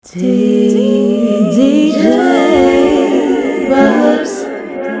DJ Bubs,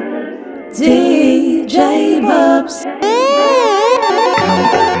 DJ Bubs.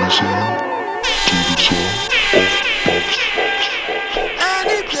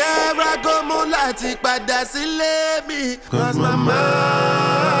 Anywhere I go, mo láti padà sílé mi. Cause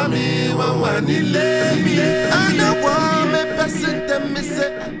mama mi wọ́n wà nílé mi. I don't want me person tell me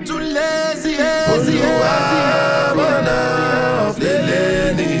say I'm too lazy. Olúwa mọ̀nà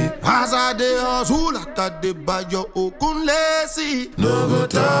ọ̀flẹ̀lẹ̀ ni. As I dey hustle, like I dey Bayo Ogunlesi. No go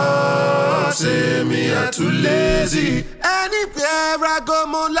talk, say me I too lazy. Anywhere I go,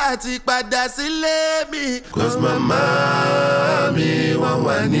 mo láti padà sílé mi. Cause mama mi wọ́n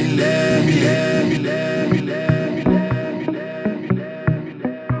wà nílé mi.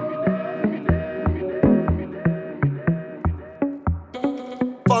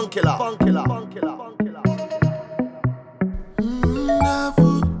 Funkilla.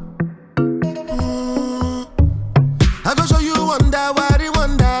 I go show you wonder what it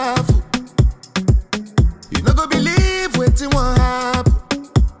wonderful. You no go believe wetin wan happen.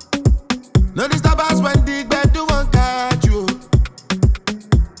 No disturb us when the gbedu wan catch you.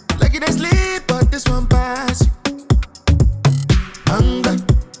 Like you dey sleep, but this one pass you. Hunger.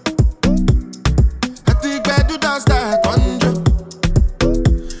 At the gbedu don start conjure.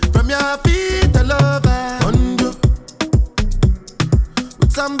 From your feet all over conjure.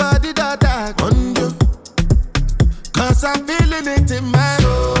 With somebody that I conjure. Cause I'm feeling it in my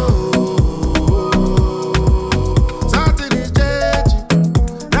soul. Something is changing.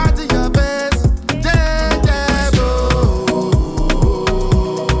 Right in your face.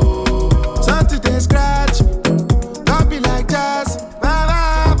 Something they scratch. Don't be like jazz. Bye,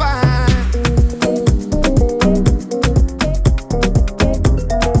 bye, bye.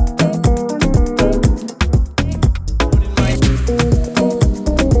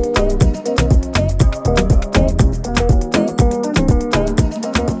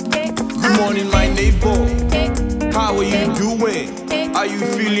 Good morning, my neighbor. How are you doing? Are you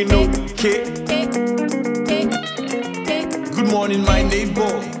feeling okay? Good morning, my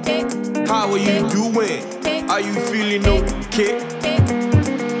neighbor. How are you doing? Are you feeling okay?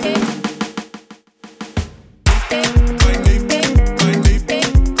 My neighbor, my neighbor,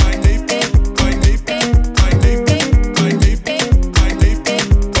 my neighbor, my neighbor, my neighbor, my neighbor, my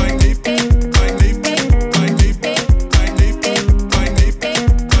neighbor, my neighbor, my neighbor, my neighbor, my neighbor, my neighbor, my neighbor,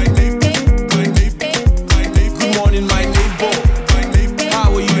 my neighbor, my neighbor. Good morning, my neighbor. My neighbor,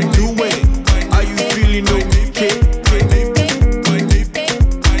 how are you doing? Are you feeling okay? My neighbor, my neighbor,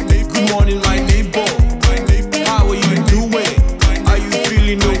 my neighbor. Good morning, my neighbor. My neighbor, how are you doing? Are you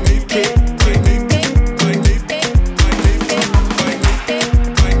feeling okay? My neighbor,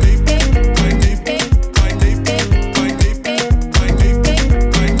 my neighbor, my neighbor, my neighbor, my neighbor, my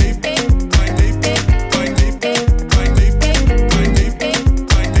neighbor, my neighbor, my neighbor, my neighbor, my neighbor, my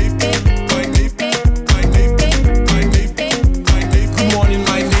neighbor, my neighbor, my neighbor, my neighbor, my neighbor, my neighbor, my neighbor, my neighbor. Good morning,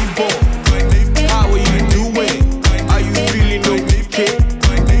 my neighbor. My neighbor, how are you doing? Are you feeling okay?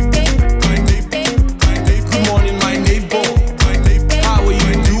 My neighbor, my neighbor, my neighbor. Good morning, my neighbor. My neighbor, how are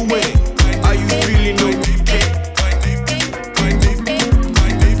you doing? Are you feeling okay? My neighbor, my neighbor, my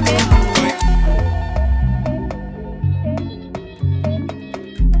neighbor,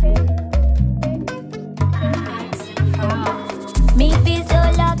 Me feel so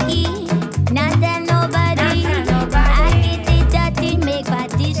lucky, not tell nobody. I get it dirty, make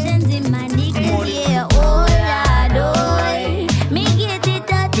partitions in my knickers, yeah. Oh Lord, oh. Me get it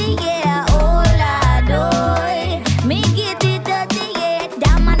dirty, yeah. Oh Lord, oh. Me get it dirty, yeah.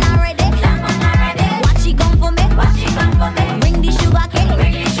 That man already. Watch she come for me. Bring the sugar cane.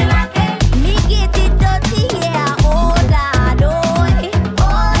 Me get it dirty, yeah. Oh Lord, oh.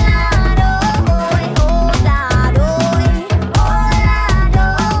 Oh Lord, oh. Oh Lord,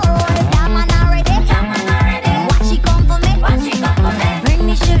 oh. That man already. Watch she come for me. Bring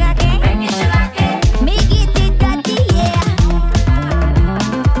the sugar cane. Me get it dirty, yeah.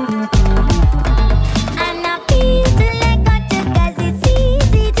 And I feel to let go to 'cause it's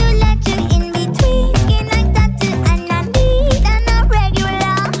easy to let you in between skin like tattoo. And I need an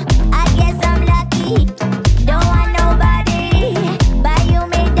irregular. I guess I'm lucky. Don't want nobody. But you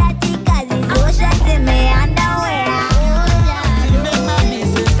made that tea 'cause it's so shut in me underwear.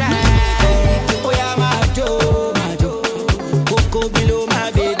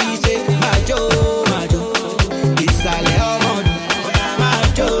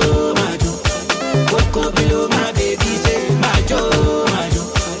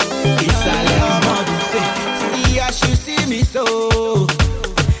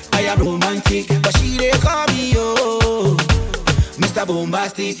 Romantic, but she they call me Mr. Boom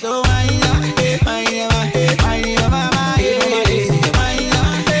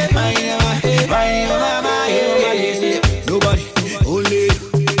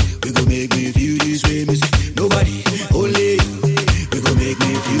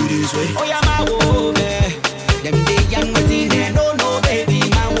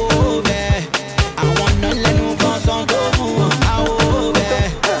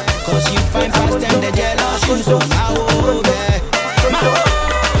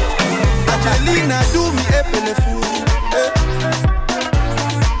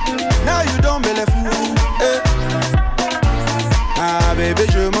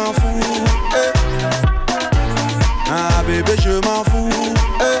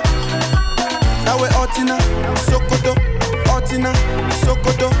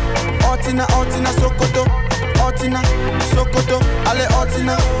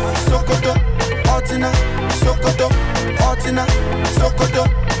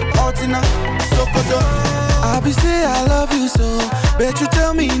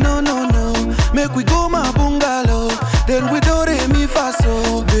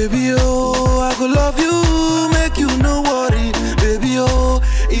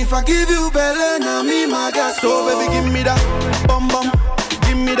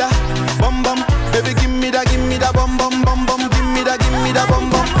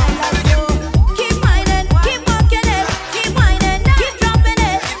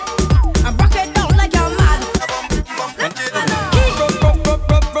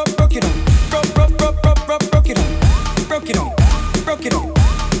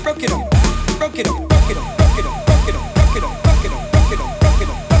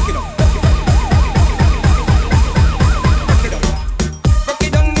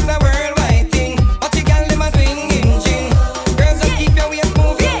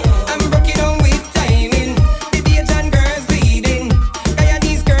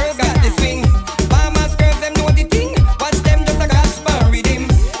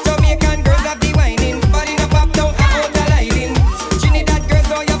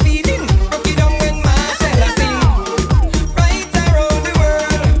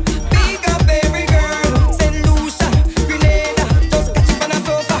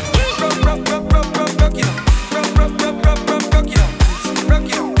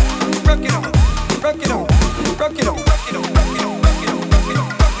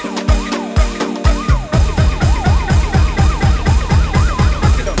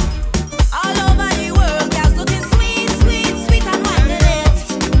All over the world, girls looking sweet, sweet, sweet and winding it.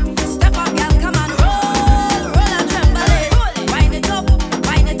 Step up, girls, come on, roll, roll and tremble it. Wind it up,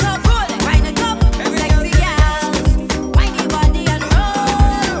 wind it up, wind it up. Sexy girls, wind your body and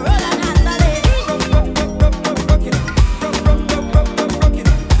roll, roll and handle it. Rock it up, rock it up, rock it up, rock it up, rock it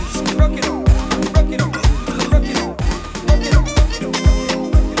up, rock it up, rock it up.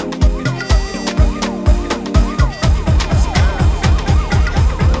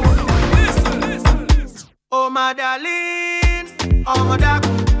 Oh my darling, oh my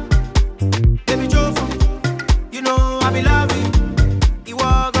darling, baby Jofa, you know I be loving. You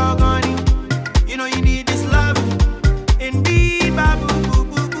are gone, you know you need this love. Indeed, babu, boo,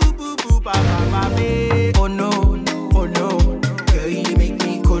 boo, boo, boo, boo, ba, ba, ba, babe. Oh no, girl you make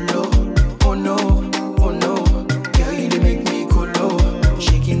me colo. Oh no, girl you make me colo.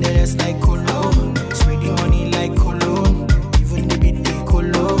 Shaking that ass like colo, spreading money like cologne. Even the beat they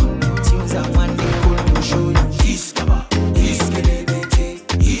colo, tunes that one day colo show you. Iskaba, iskelebete,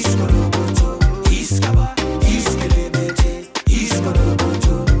 iskoloboto. Iskaba, iskelebete,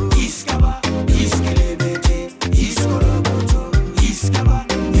 iskoloboto. Iskaba, iskelebete, iskoloboto. Iskaba,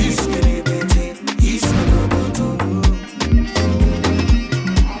 iskelebete, iskoloboto.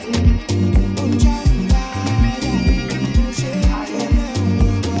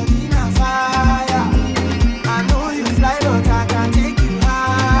 I know you fly, but I can take you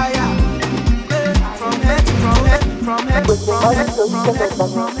higher. From head to from head, from head, from head, from head,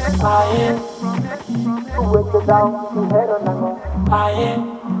 from head, from head.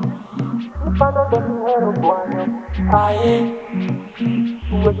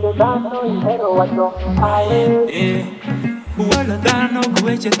 Uolodhano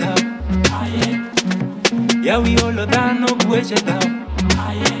gweche dhao Yawi olodhano gweche dhao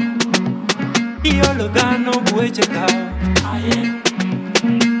Iolodhano gweche dhao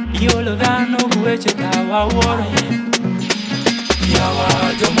Iolodhano gweche dhao Aworo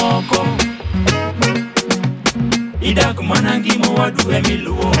Yawa jomoko Idak mana ngima wadu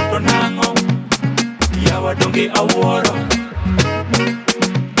emiluo to nango Yawa donge aworo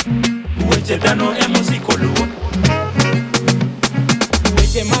Gweche dhano emosiko luo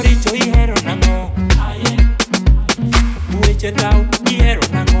Weche maricho ihero nango Weche tau gihero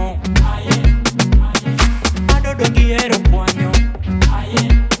nang'o? Adodo gihero kwanyo.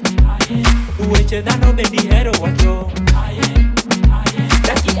 Weche dhano be gihero wacho.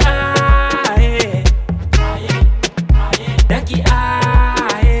 Daki ae, daki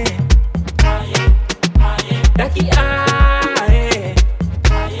ae, daki ae,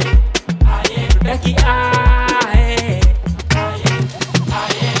 daki ae.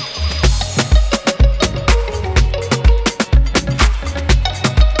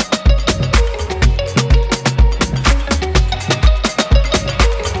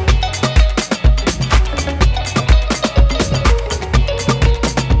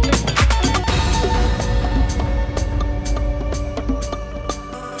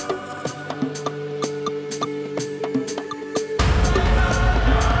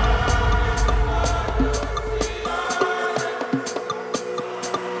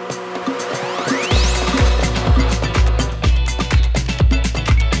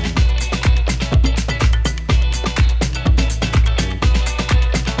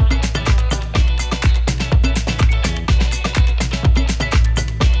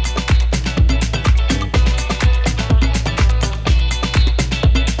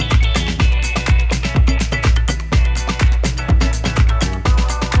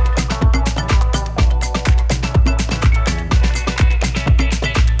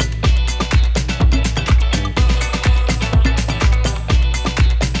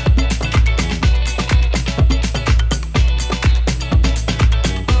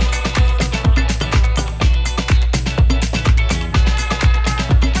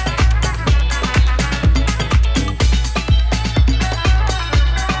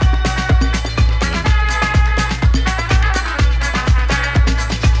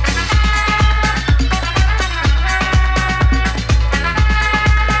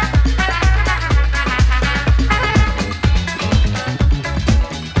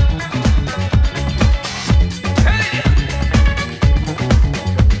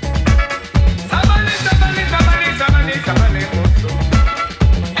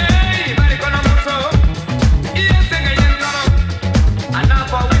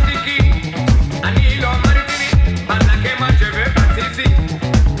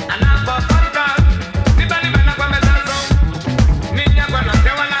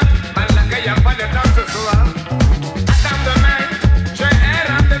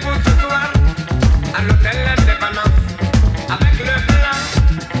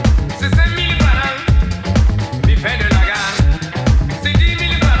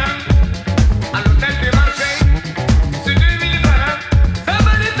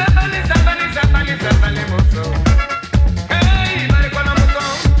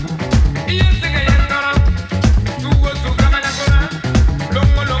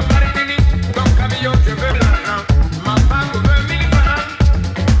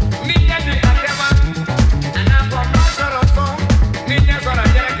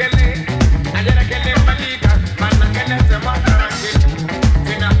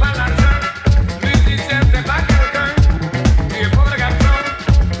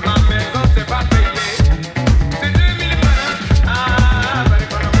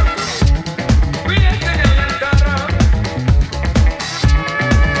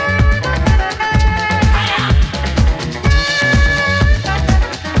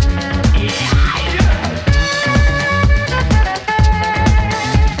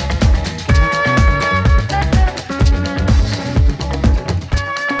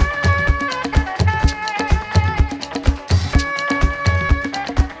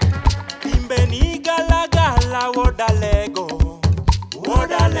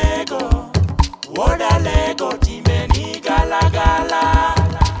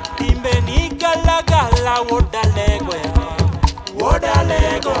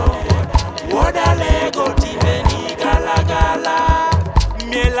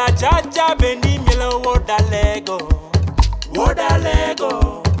 Chacha beni mielo woda lego,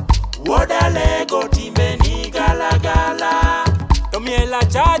 woda lego timbe ni gala gala. To miela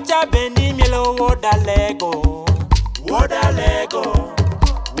chacha beni mielo woda lego, woda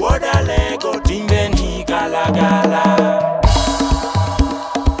lego timbe ni gala gala.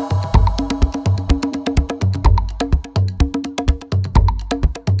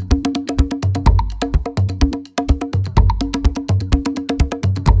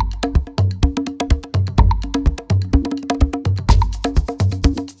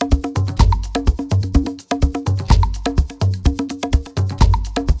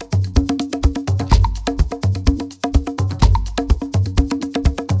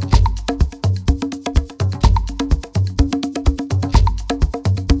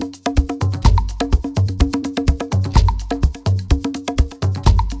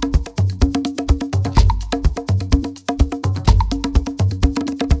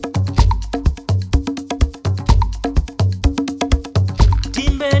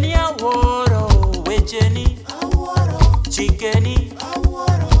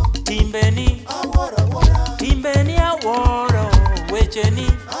 timbeni timbeni aworo wecheni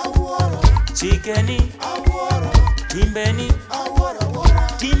chikeni timbeni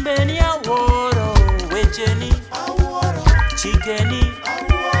timbeni aworo wecheni chikeni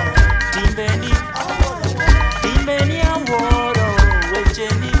timbeni timbeni aworo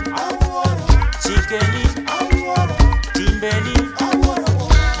wecheni chikeni timbeni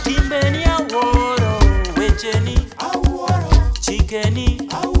timbeni aworo wecheni chikeni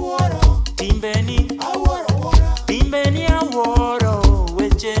timbeni timbeni aworo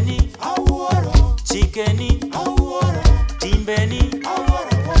wecheni chikeni timbeni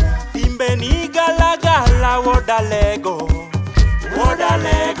timbeni gala gala wodalego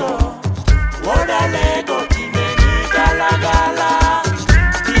wodalego wodalego timbeni gala gala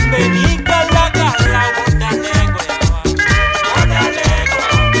timbeni gala gala wodalego wodalego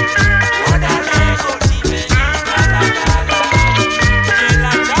wodalego timbeni gala gala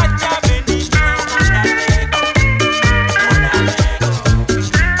ela chacha beni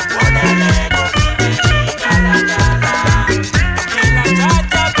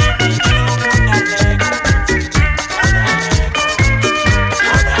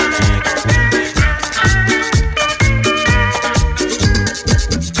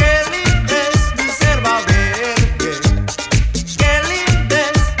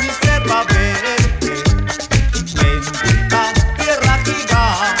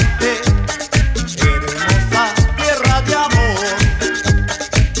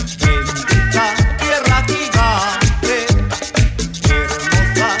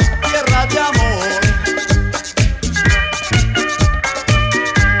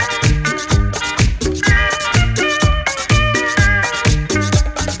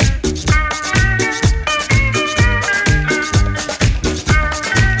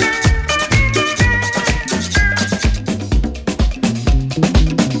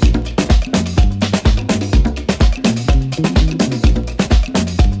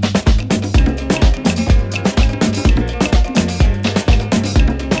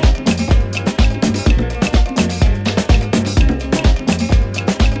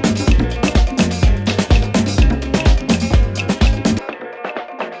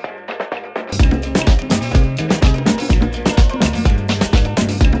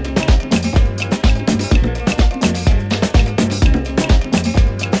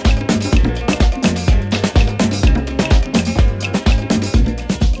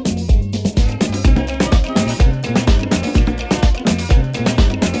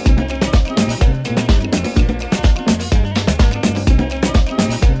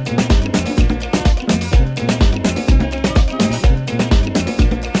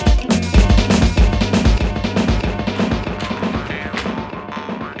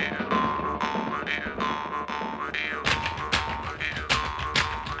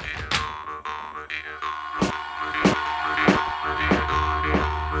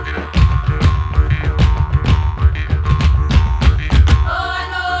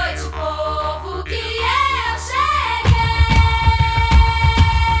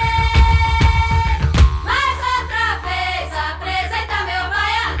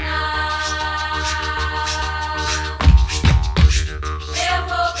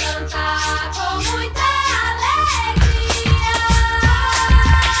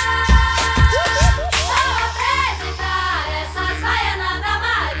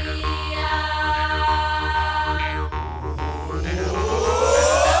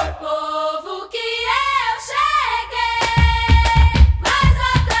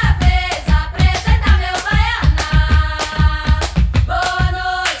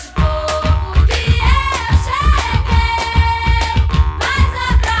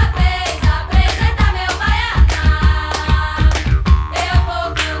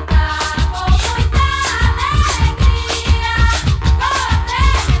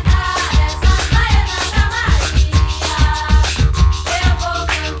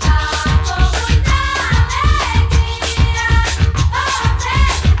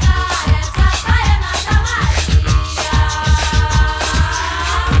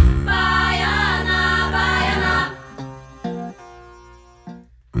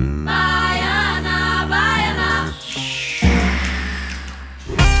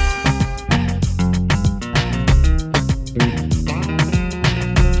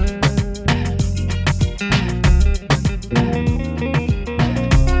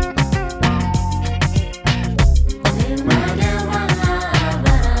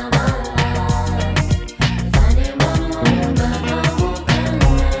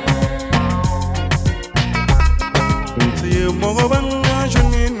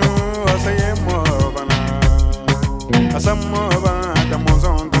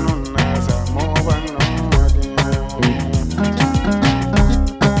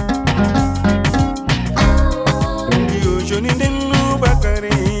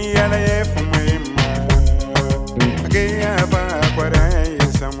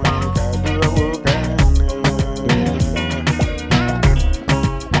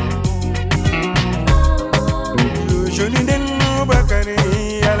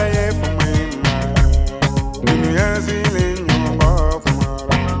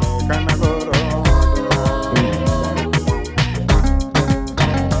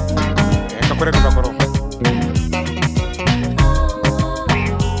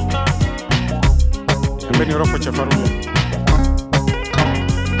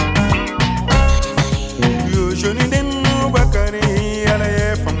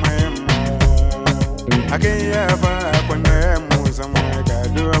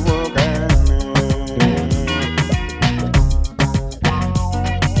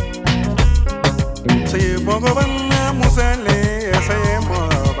Mogobana musale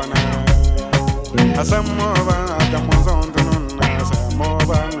asayemobana asamoba damozondununa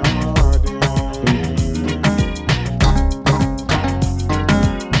asamobana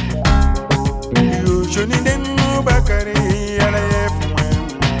Yushuni denu bakari alayefumwe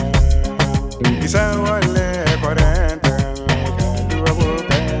Isawale korente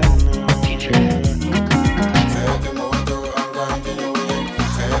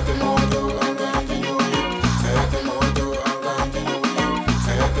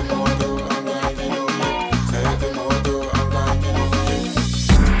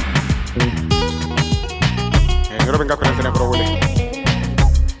venga con el teléfono, huele.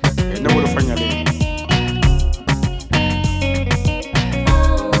 No vuelvo a fañarle.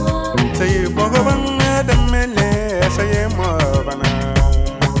 Say, Bogobana, the Mele, say, Mobana.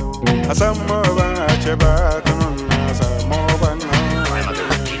 Asamova, Cheba, Asamobana.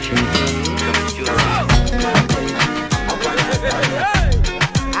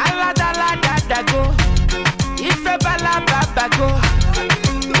 Aladaladago, Ifebala Babago,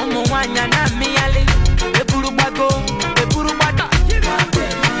 Umuanya Namiali.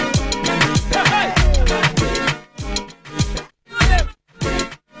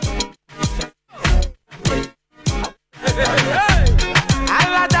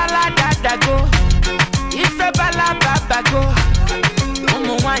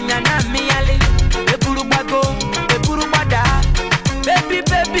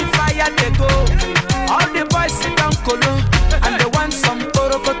 Baby, fire they go. All the boys sit down colo, and they want some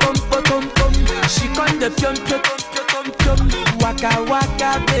porokotom. She con the pium. Waka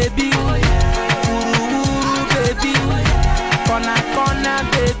waka baby, uru baby, corner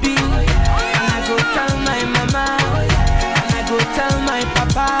baby. And I go tell my mama, and I go tell my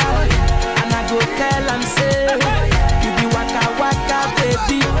papa, and I go tell am say, you be waka waka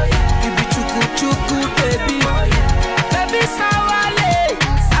baby, you be chuku baby, baby sawale,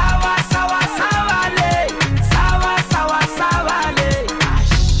 sawale, sawale.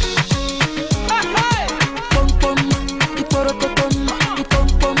 Pom pom, iporokotom, ipom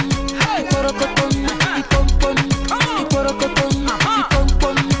pom, iporokotom, ipom pom, iporokotom, ipom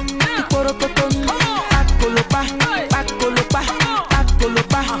pom, iporokotom.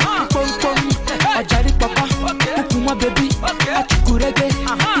 Pakolopa, ipom pom. Ajari papa, ukuma baby, achukurege,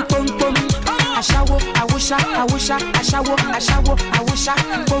 ipom pom. Ashawo, awusha, ashawo, awusha,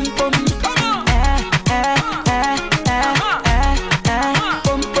 pom pom.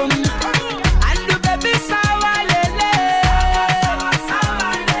 Pom pom. And the baby sawalele,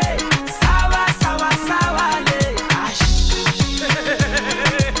 sawale. Ash.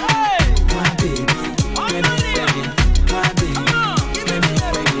 My baby, let me feel it. My baby, let me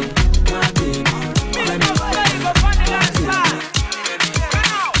feel it. My baby, let me feel it.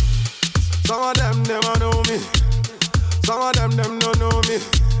 Some of them never know me. Some of them don't know me.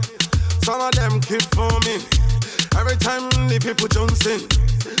 Some of them keep for me. Every time the people jumps in.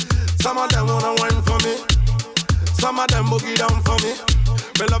 Some of them wanna wine for me. Some of them boogie down for me.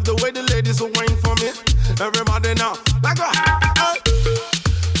 Me love the way the ladies will wine for me. Everybody now, like a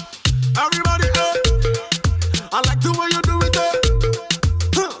everybody, I like the way you do it,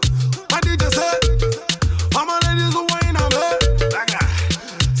 What did you say? All my ladies will wine on me. Like a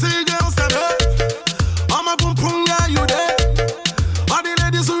see girls said, I'm a boom boom guy, you there? All the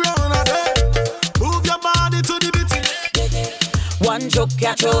ladies who run out there, move your body to the beat. One joke,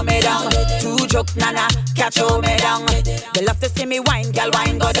 catch me down. Two joke, nana, catch me down. They love to see me wine, girl,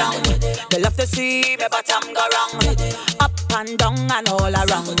 wine go down. They love to see me bottom go wrong. Up and down and all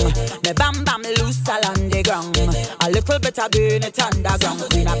around. Me bam bam loose along the ground. A little bit of burn it underground.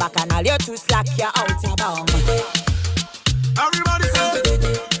 Queen a back and all you too slack, you out of bound. Everybody say,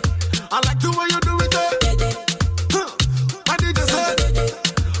 I like the way you do it, What did you say?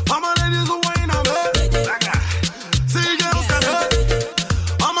 All my ladies will wine on me. Like a see girls said,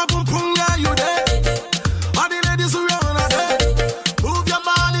 I'm a boom boom guy, you there? All the ladies who run out there, move your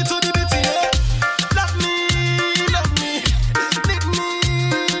body to the beat, yeah. Love me, need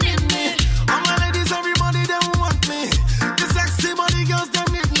me. All my ladies, everybody, they want me. The sexy body girls, they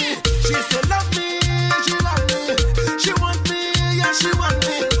need me. She said, love me, she love me. She want me, yeah, she want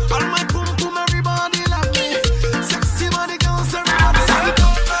me. All my boom boom, everybody love me. Sexy body girls, everybody love me.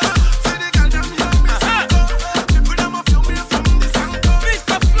 See the girl, them hear me sing. People, them a feel me from the song.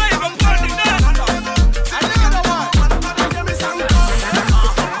 Mr. Fly, I'm burning that. And the other one, hear me sing.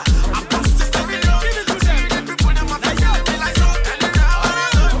 I post this every day. See the people, them a feel me like so.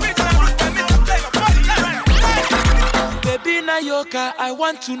 Baby Nayoka, I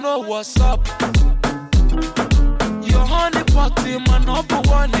want to know what's up. Your honey pot, man, number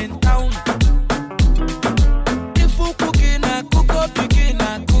one in town.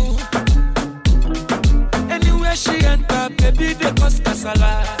 they cause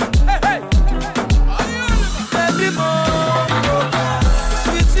casala. Hey, hey. Baby mo,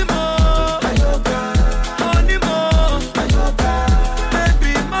 sweetie mo, honey mo,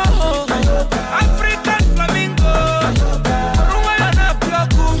 baby mo, African flamingo, Rwanda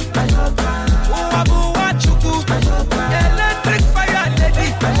bloku, Uwabu wachuku, electric fire lady,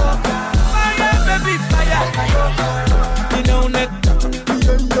 fire baby fire, you know neck,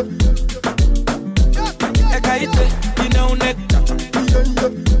 ekaite, you know neck.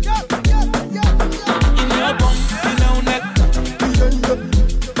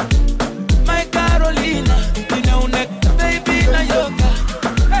 My Carolina, baby na yoga.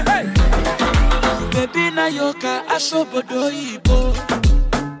 Hey, hey. Baby na yoga, asobodo ibo.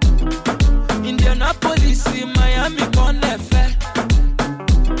 Indianapolis, Miami, Conefe.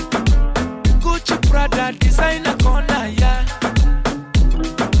 Gucci, Prada, designer, corner, yeah.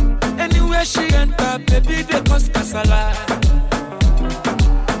 Anywhere she enter, baby, they cause casala.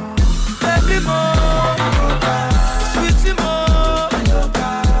 Baby mo, sweetie mo,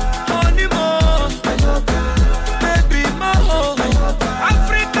 honey mo, baby mo,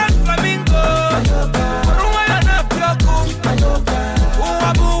 African flamingo, Rwanda bloku,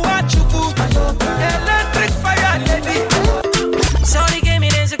 Uwabu wachuku, electric fire lady. Shorty gave me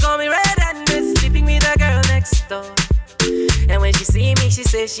then she call me red and sleeping with a girl next door. And when she see me, she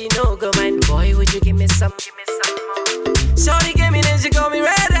says she no go mind. Boy, would you give me some more? Shorty gave me then she call me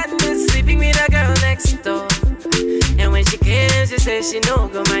red and sleeping with a girl next door. And when she came, she said she no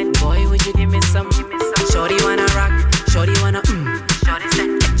go mind. Boy, would you give me some? Shorty wanna rock, shorty wanna Shorty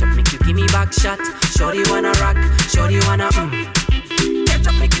said ketchup make you give me back shot. Shorty wanna rock, shorty wanna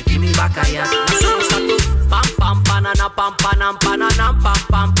ketchup make you give me back a yacht. So we start to pam pam banana pam panam pananam pam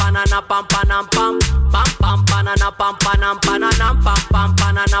pam banana pam panam pam pam pam banana pam panam pananam pam pam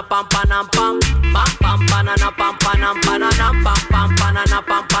banana pam panam pam pam pam banana pam panam pananam pam pam banana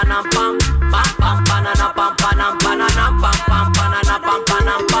pam panam pam pam pam banana pam panam pananam pam pam banana pam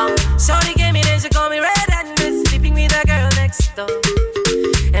panam pam. Shorty gave me then she call me red and sleeping with a girl next door.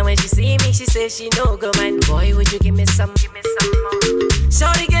 And when she see me, she says she no go mind. Boy, would you give me some more?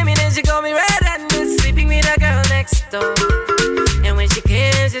 Shorty gave me then she call me red and sleeping with a girl next door. And when she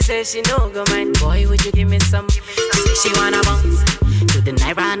came, she said she no go mind. Boy, would you give me some? She said she wanna bounce to the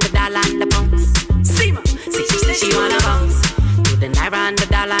naira and the dollar and the pounds. See ma, see she said she wanna bounce to the naira and the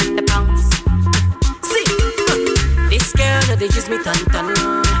dollar and the pounds. See, this girl no they use me ton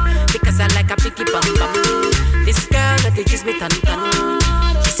because I like a picky bum bum. This girl no they use me ton.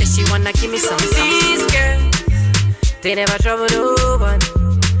 She said she wanna give me some. These girls, they never trouble no one.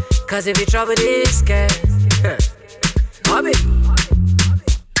 Cause if you trouble this girl, Bobby.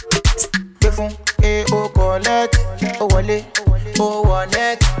 Fun, o collect, o wale, o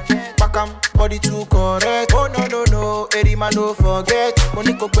wanet. Pakam, body too correct. Oh no, Eddie man no forget.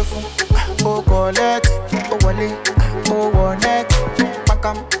 Money go fun, o collect, o wale, o wanet.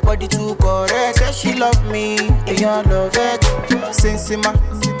 Pakam, body too correct. Say she love me, and you love it. Sensima,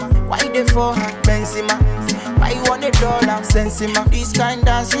 why they for her? Benzema. I want $1 sensima. This kind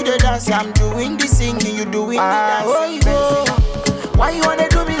dance, you the dance. I'm doing the singing, you doing the dance. Why you wanna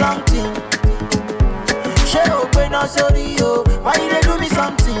do me long thing? She open up sorry, yo. Why you they do me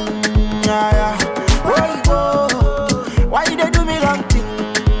something? Why you they do me long thing?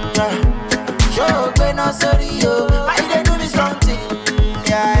 She open up sorry, yo. Why you they do me something?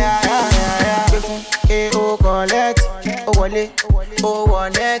 O collect, o wale, o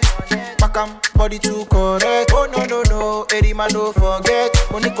wanet. Pakam, body too correct. Oh no, Eddie man no forget.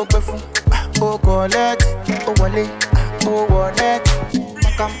 Money go fun, o collect, o wale, o wanet.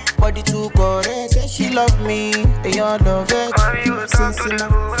 Pakam, body too correct. Say she love me, and you love it. Sensima,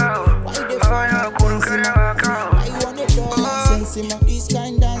 why they fall? Sensima, why you want $1? Sensima, this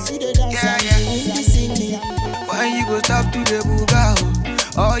kind dance, you the dance, I'm doing the singing. When you go stop to the buga,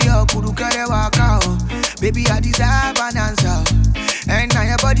 oh your kudu kare waka, baby I deserve an answer. And now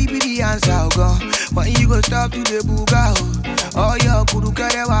your body be the answer, go. When you go stop to the buga, oh your kudu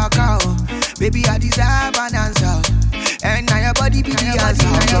kare waka, baby I deserve an answer. And now your body be the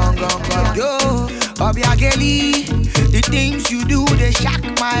answer, go. Yo, Obiageli, the things you do they shock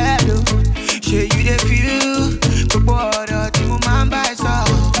my head, oh. Shey you they feel, the border to man by so.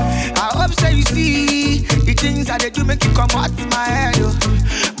 I hope so you see the things that they do make you come out my head, oh.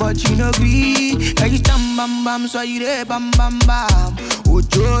 But you know be, can you tam bam bam so you dey bam bam bam.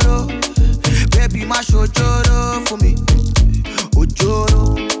 Ojoro, baby mash ojoro for me.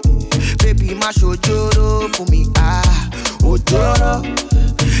 Ojoro, baby mash ojoro for me. Ah, Ojoro,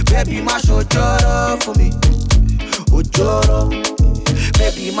 baby mash ojoro for me. Ojoro,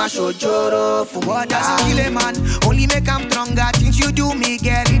 Baby, my show joro. For what doesn't kill a man, only make him stronger. Things you do me,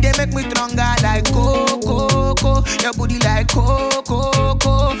 girl, they make me stronger. Like coco, your booty like coco.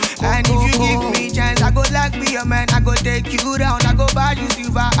 And if you give me chance, I go like be your man. I go take you down, I go buy you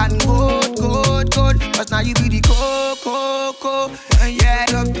silver and gold. Cause now you be the coco. And yeah,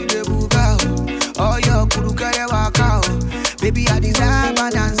 up to the buga. Oh, your kuru kare waka. Baby, I deserve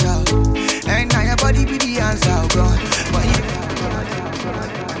a dance out. And now your body be the answer, God. But you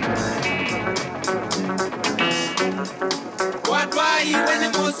what why when the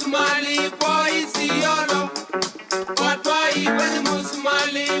Musmali boy see your love? What why when the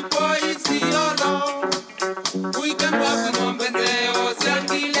Musmali boy see your love? We can walk with one bende or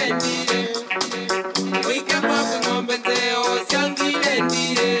sangi lendi. We can walk with one bende or sangi lendi.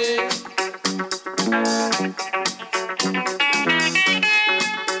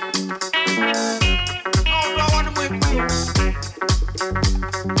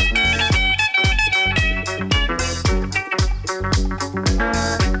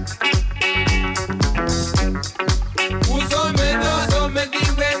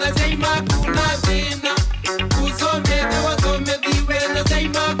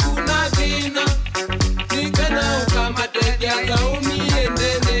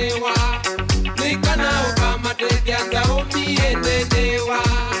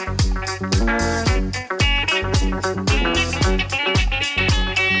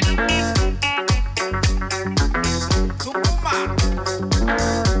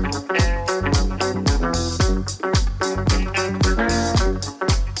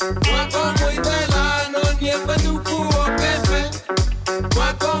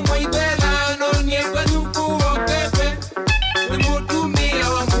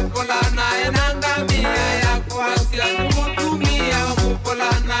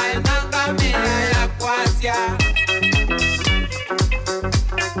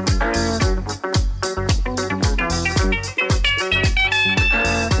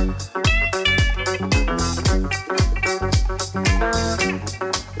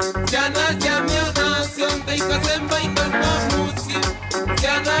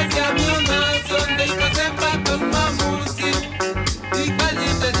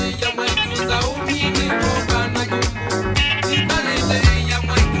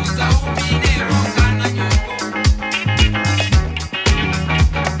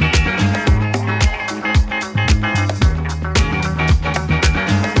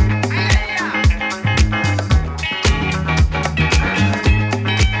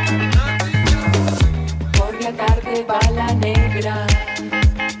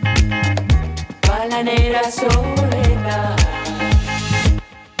 Soledad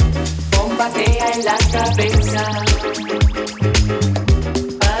bombardeia en la cabeza,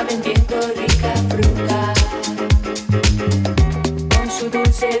 va vendiendo rica fruta con su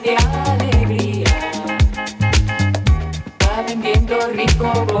dulce de alegría, va vendiendo rico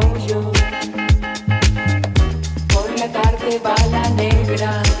bollo, por la tarde va la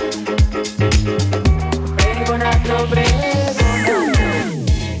negra, pregonando,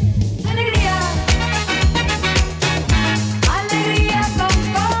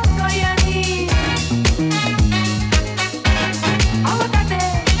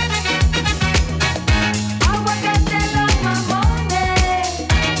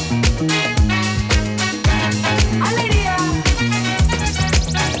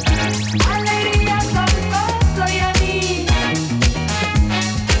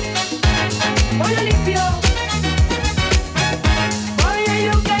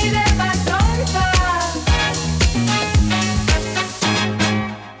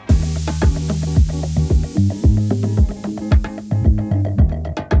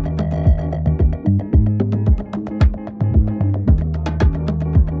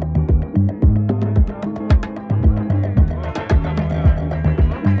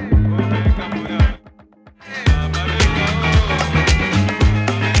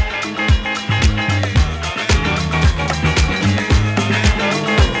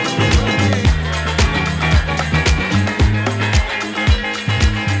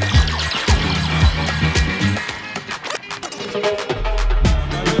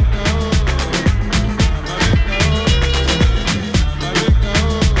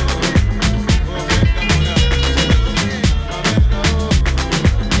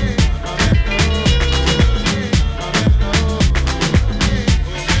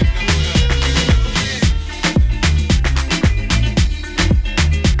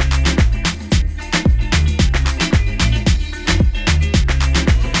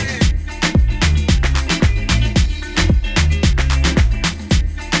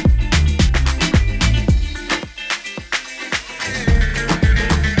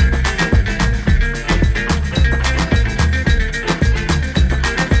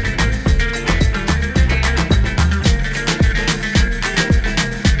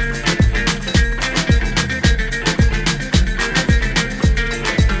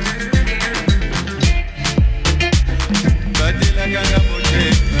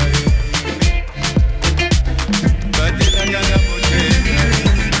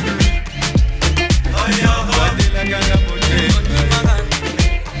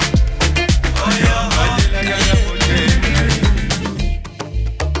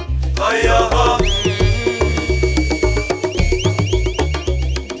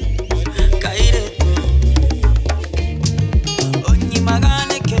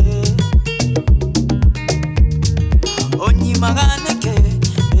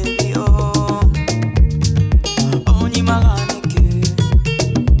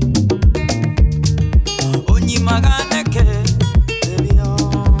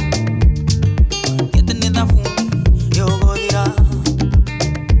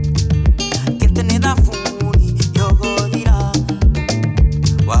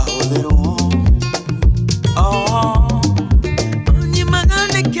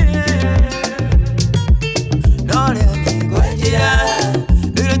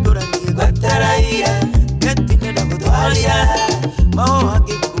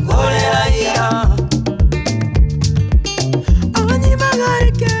 Ole aira. Onyi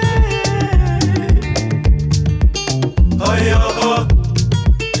magarike. Oyo.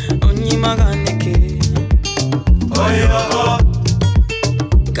 Onyi maganeke. Oyo.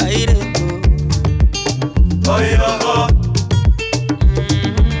 Kaireto. Oyo.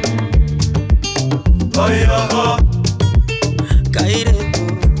 Oyo. Kaireto.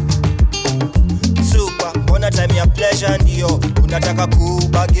 Super, bona time ya pleasure ndio unataka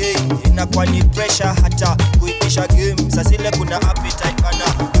kubagei, inakuwa ni pressure hata kuitisha game. Sasa ile kuna appetite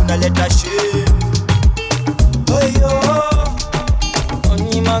bana, tunaleta shame. Oyo,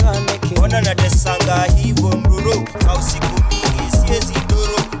 onyi maganeke. Bona natesanga hivyo mroro, au siku mingi siezi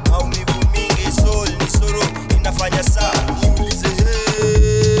doro, maumivu mingi soul ni soro, inafanya saa niulize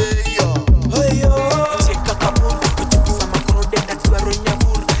hey yo. Oyo, cheka kaburi kuchukisa makorode ndatiwa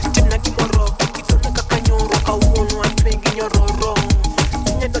ronyaburi timna kimoro kitona kakanyoro kauono antwengi nyororo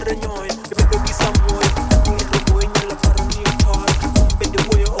nyedore nyoyo bedo gisa moyo ngiroboy nyala paroni tor bende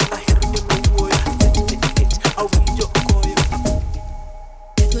woyo ona herni woyo au winjo koyo.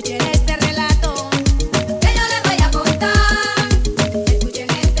 Escuchen este relato que yo les voy a contar. Escuchen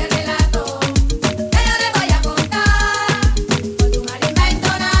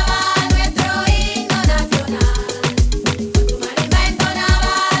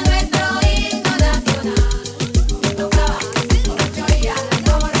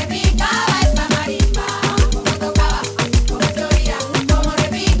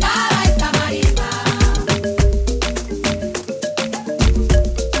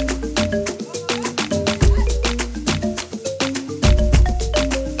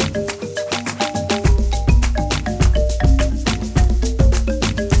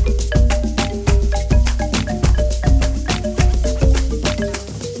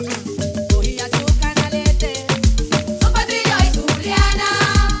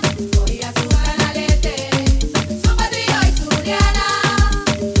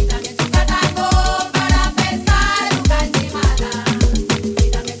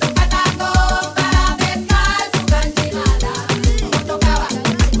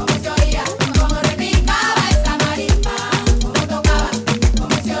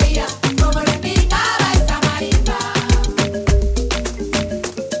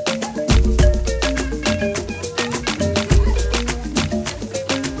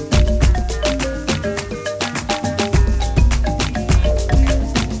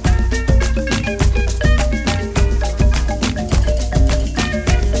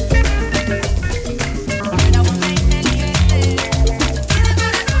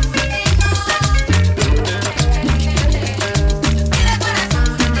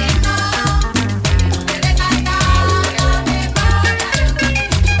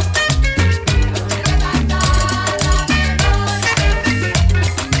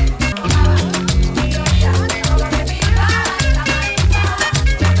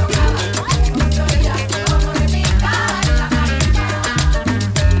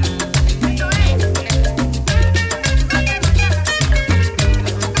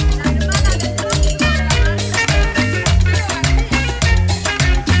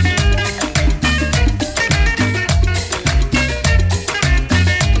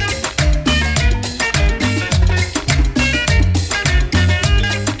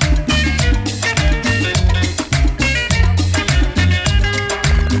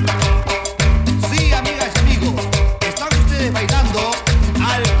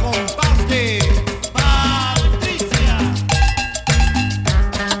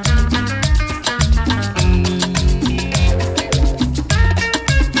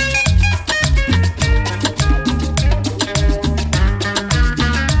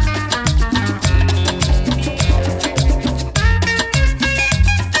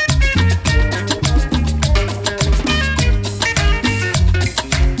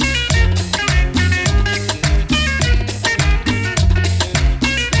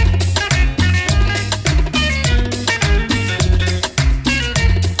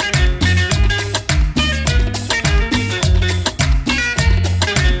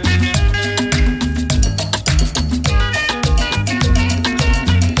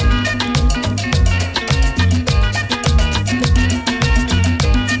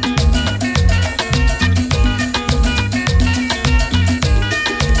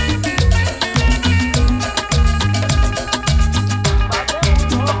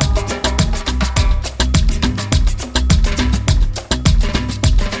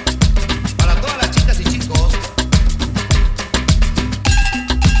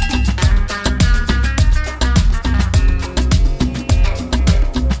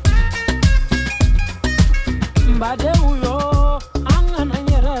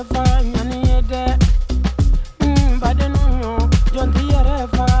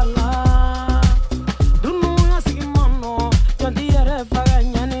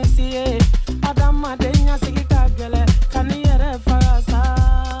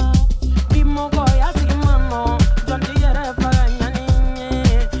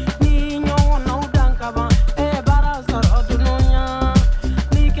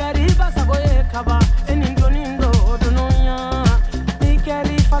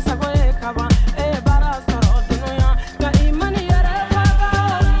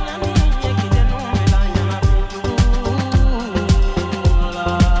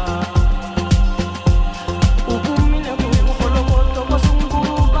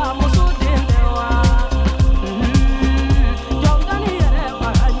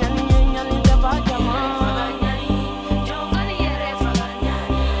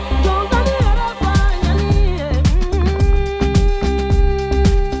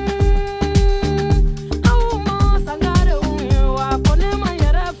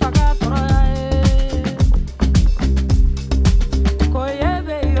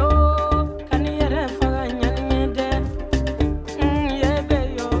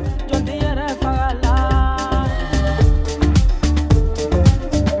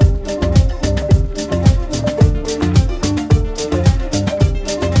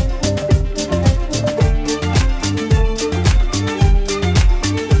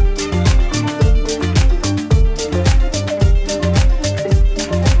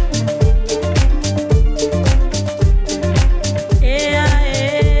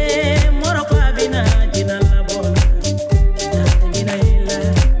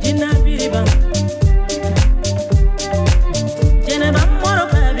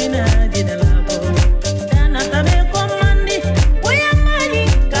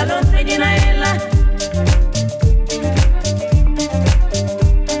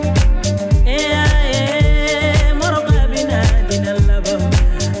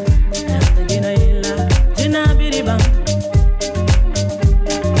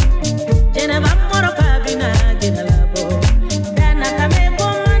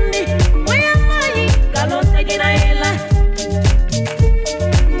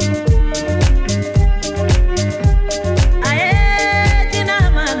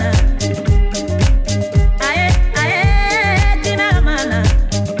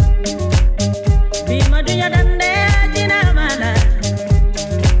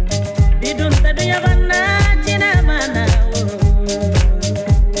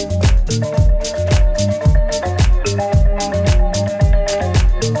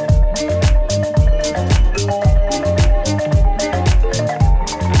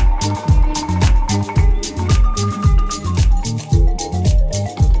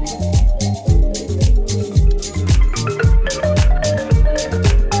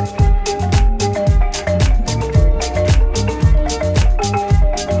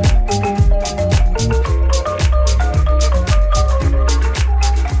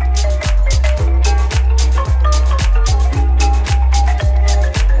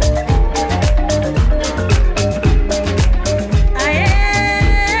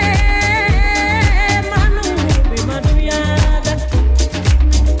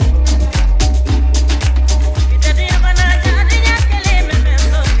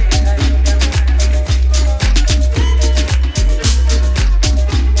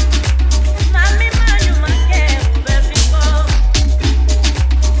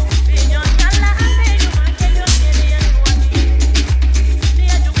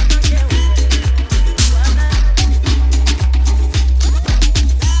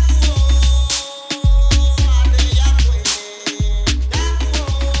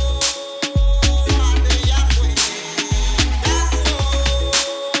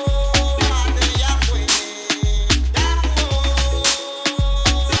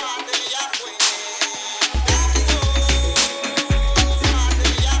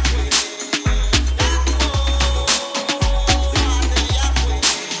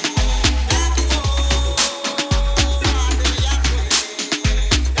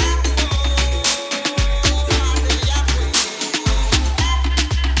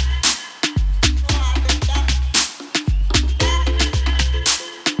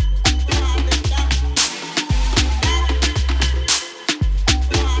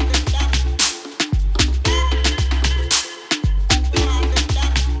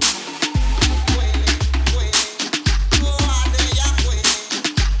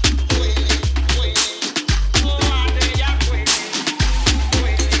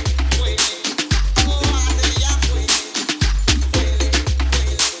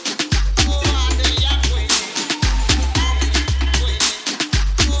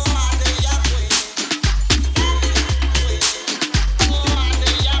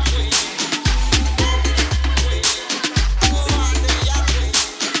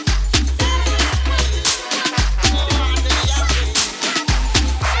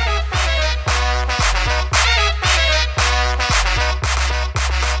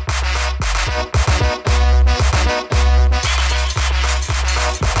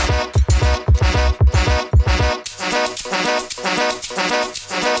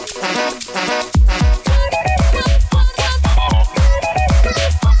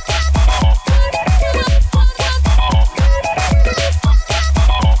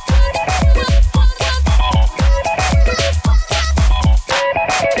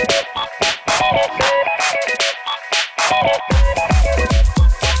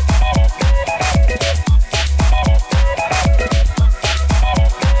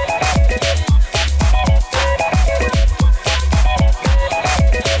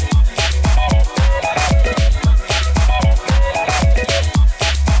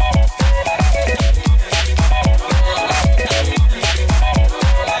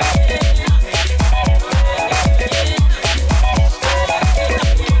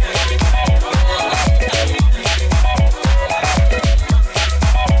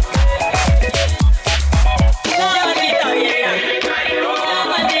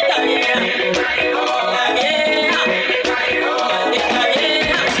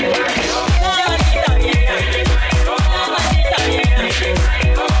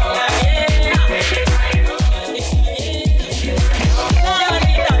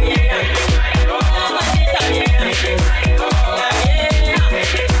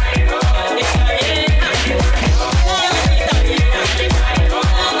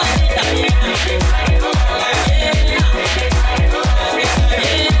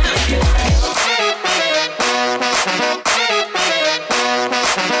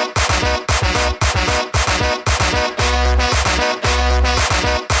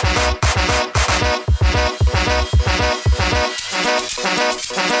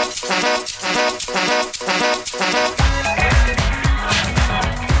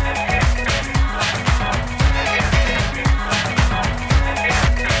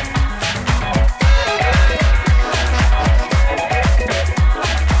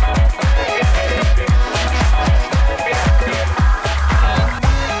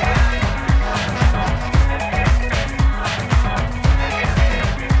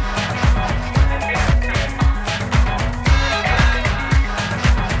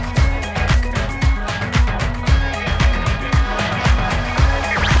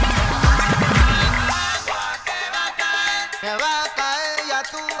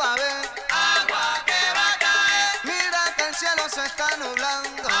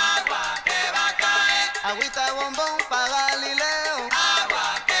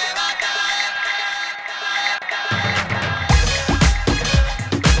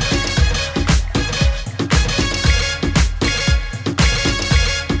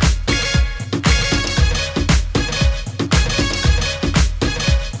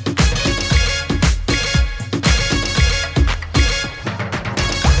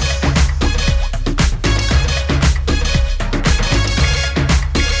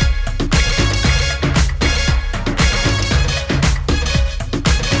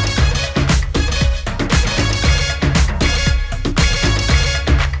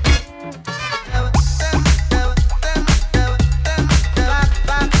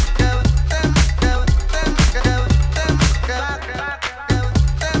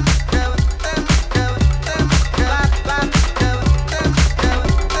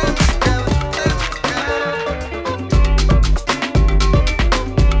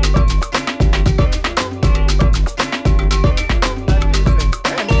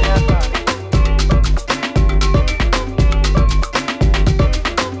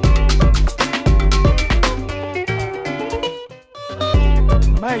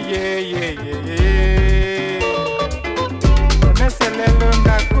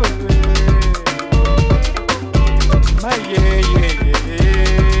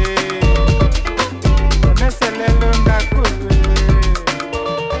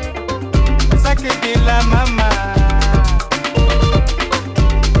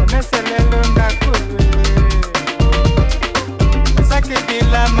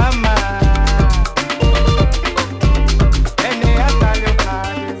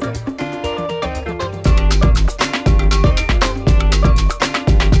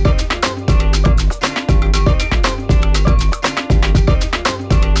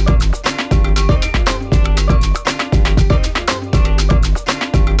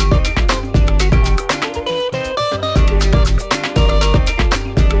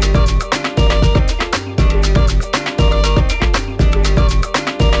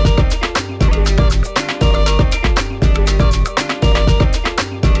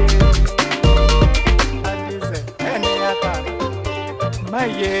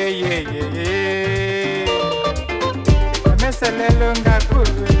Meselelunga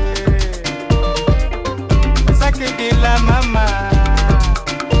kurwe Sakidila mama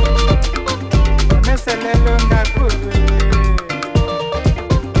Meselelunga kurwe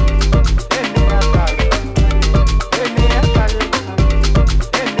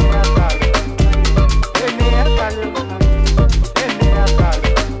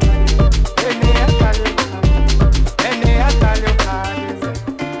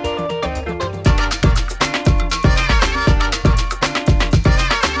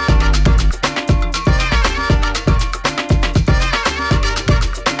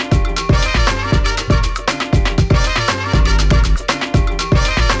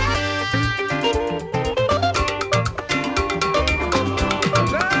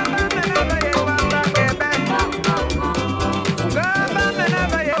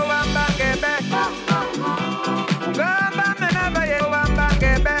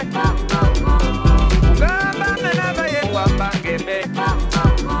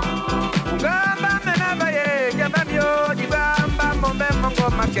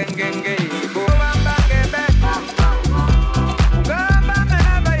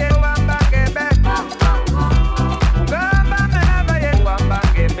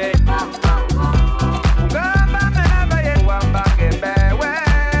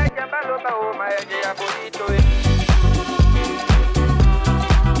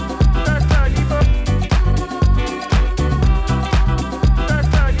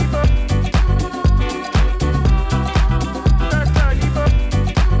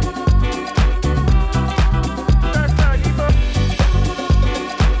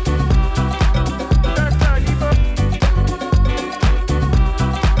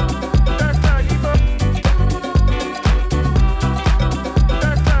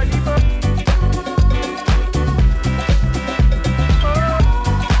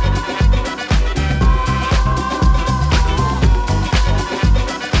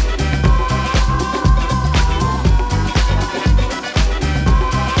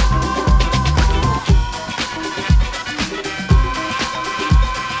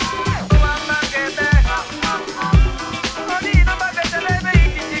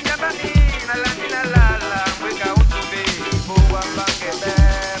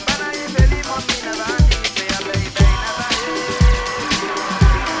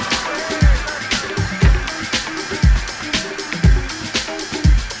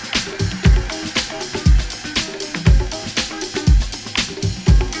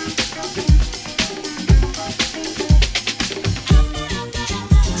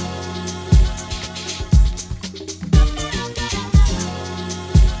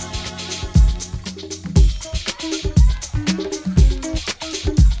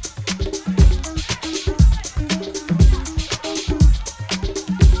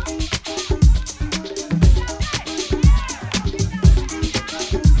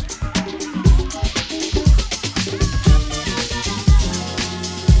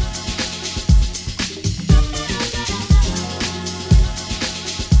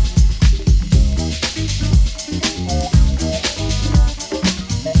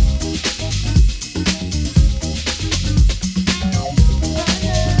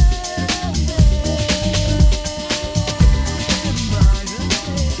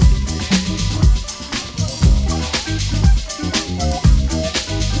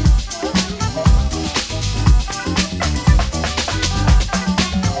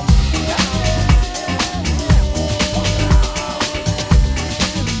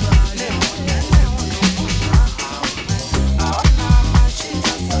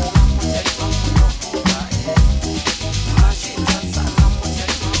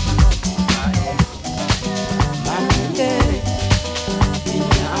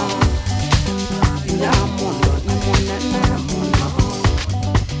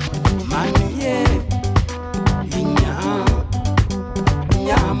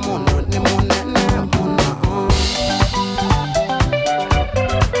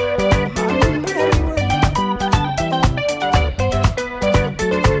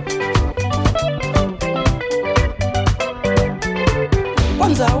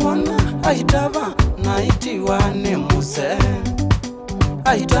aitava naitiwa ni muse,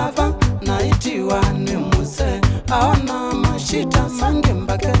 aitava naitiwa ni muse, aona mashita mange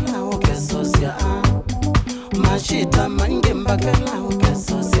mbakela ukesosia, mashita mange mbakela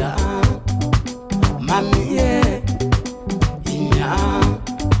ukesosia, mamie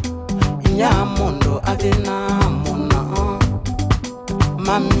inya mundo avina muna,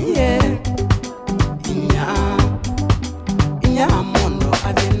 mamie inya mundo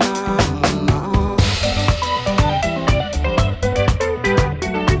avina muna.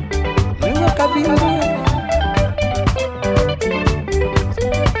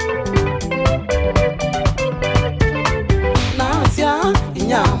 Nasia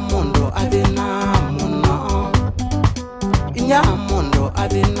inyamundo adina muno. Inyamundo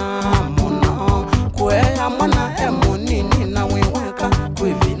adina muno. Kwe amana emunini na weweka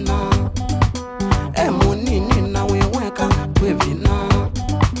kwevina. Emunini na weweka kwevina.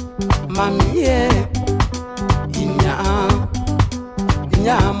 Mami ye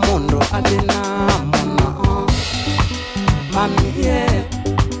inyamundo adina muno. Mami ye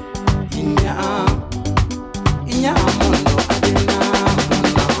inyamundo adina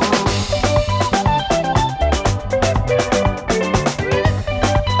muno.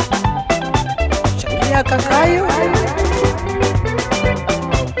 Shalia kakayo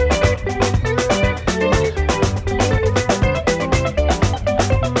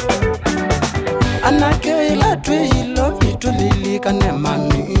anake ila twe love it lilika ne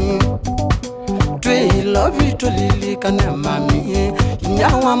mami. Twe love it lilika ne mami.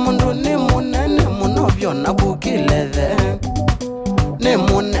 Nyawa mundu ne munene muno byona kukileze. Ne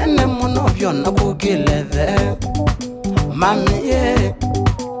munene muno byona kukileze. Mami ye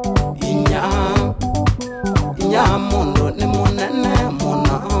inyamundo